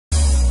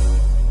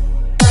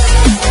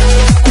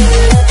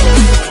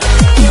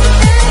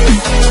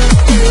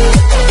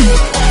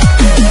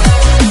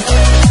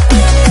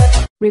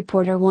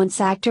Reporter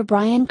wants actor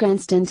Bryan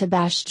Cranston to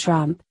bash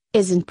Trump,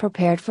 isn't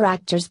prepared for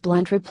actor's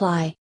blunt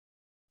reply.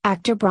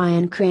 Actor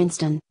Bryan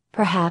Cranston,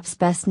 perhaps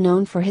best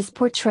known for his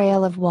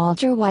portrayal of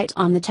Walter White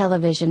on the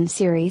television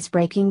series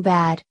Breaking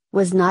Bad,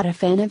 was not a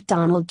fan of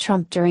Donald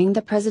Trump during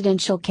the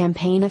presidential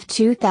campaign of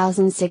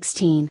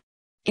 2016.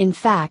 In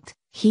fact,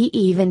 he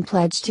even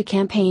pledged to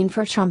campaign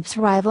for Trump's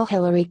rival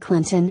Hillary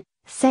Clinton,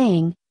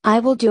 saying,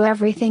 "I will do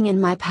everything in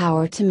my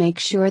power to make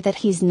sure that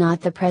he's not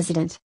the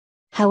president."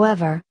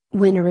 However,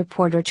 when a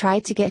reporter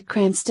tried to get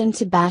Cranston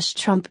to bash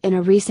Trump in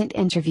a recent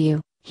interview,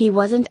 he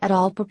wasn't at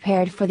all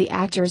prepared for the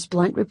actor's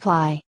blunt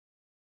reply.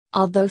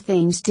 Although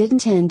things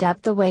didn't end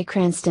up the way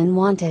Cranston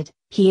wanted,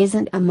 he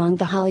isn't among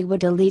the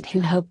Hollywood elite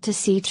who hope to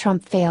see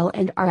Trump fail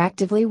and are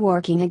actively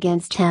working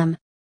against him.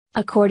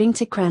 According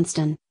to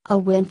Cranston, a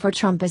win for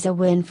Trump is a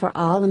win for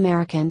all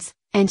Americans,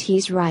 and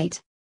he's right.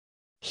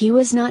 "He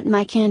was not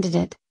my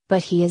candidate,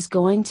 but he is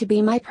going to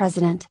be my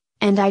president,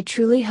 and I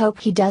truly hope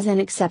he does an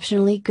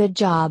exceptionally good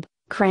job,"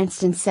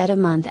 Cranston said a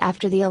month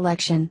after the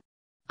election.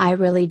 "I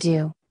really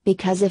do,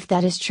 because if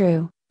that is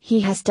true,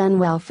 he has done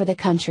well for the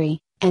country,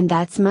 and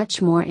that's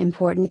much more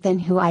important than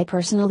who I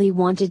personally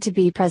wanted to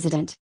be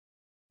president."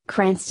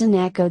 Cranston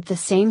echoed the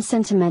same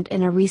sentiment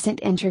in a recent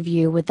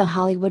interview with The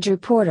Hollywood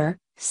Reporter,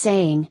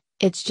 saying,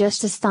 "It's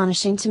just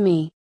astonishing to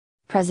me.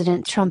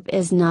 President Trump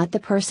is not the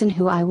person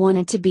who I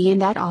wanted to be in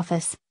that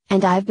office,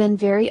 and I've been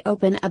very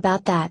open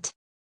about that.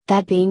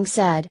 That being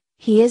said,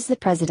 he is the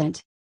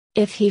president.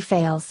 If he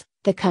fails,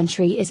 the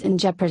country is in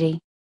jeopardy.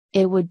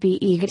 It would be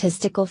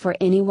egotistical for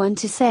anyone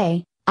to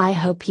say, 'I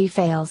hope he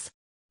fails.'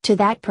 To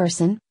that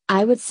person,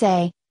 I would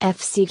say,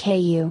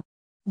 FCKU.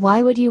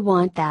 Why would you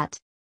want that?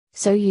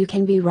 So you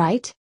can be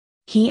right?"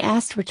 he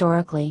asked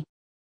rhetorically.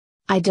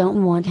 "I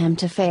don't want him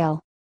to fail.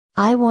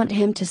 I want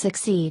him to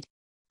succeed.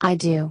 I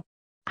do.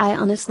 I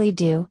honestly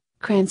do,"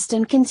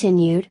 Cranston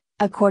continued,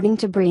 according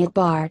to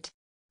Bryan.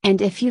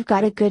 "And if you've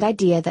got a good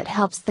idea that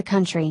helps the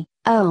country,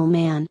 oh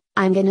man,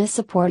 I'm gonna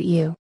support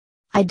you.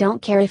 I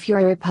don't care if you're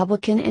a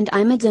Republican and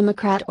I'm a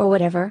Democrat or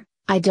whatever,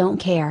 I don't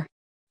care.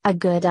 A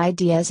good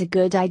idea is a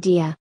good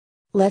idea.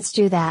 Let's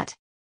do that.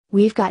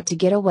 We've got to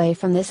get away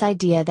from this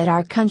idea that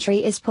our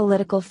country is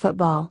political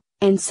football,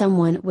 and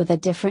someone with a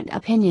different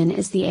opinion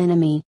is the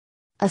enemy.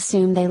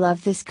 Assume they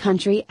love this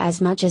country as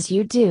much as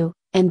you do,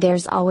 and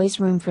there's always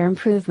room for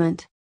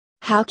improvement.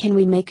 How can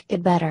we make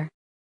it better?"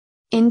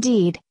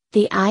 Indeed,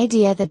 the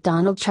idea that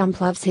Donald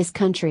Trump loves his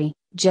country,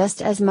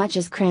 just as much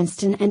as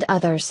Cranston and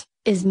others,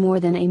 is more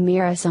than a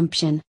mere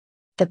assumption.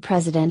 The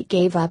president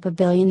gave up a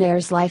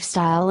billionaire's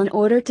lifestyle in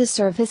order to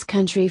serve his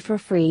country for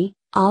free,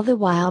 all the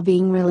while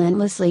being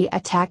relentlessly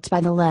attacked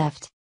by the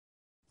left.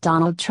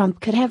 Donald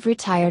Trump could have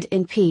retired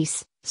in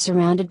peace,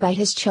 surrounded by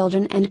his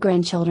children and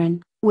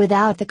grandchildren,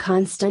 without the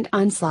constant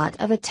onslaught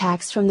of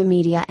attacks from the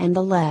media and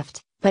the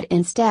left, but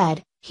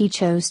instead, he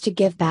chose to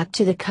give back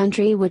to the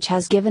country which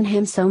has given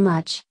him so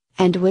much,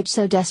 and which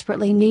so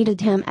desperately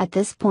needed him at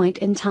this point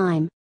in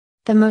time.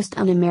 The most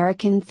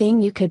un-American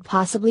thing you could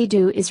possibly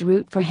do is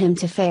root for him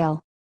to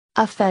fail.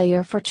 A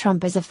failure for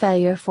Trump is a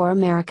failure for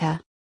America.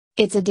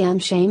 It's a damn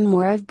shame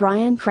more of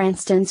Bryan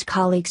Cranston's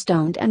colleagues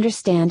don't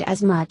understand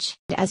as much.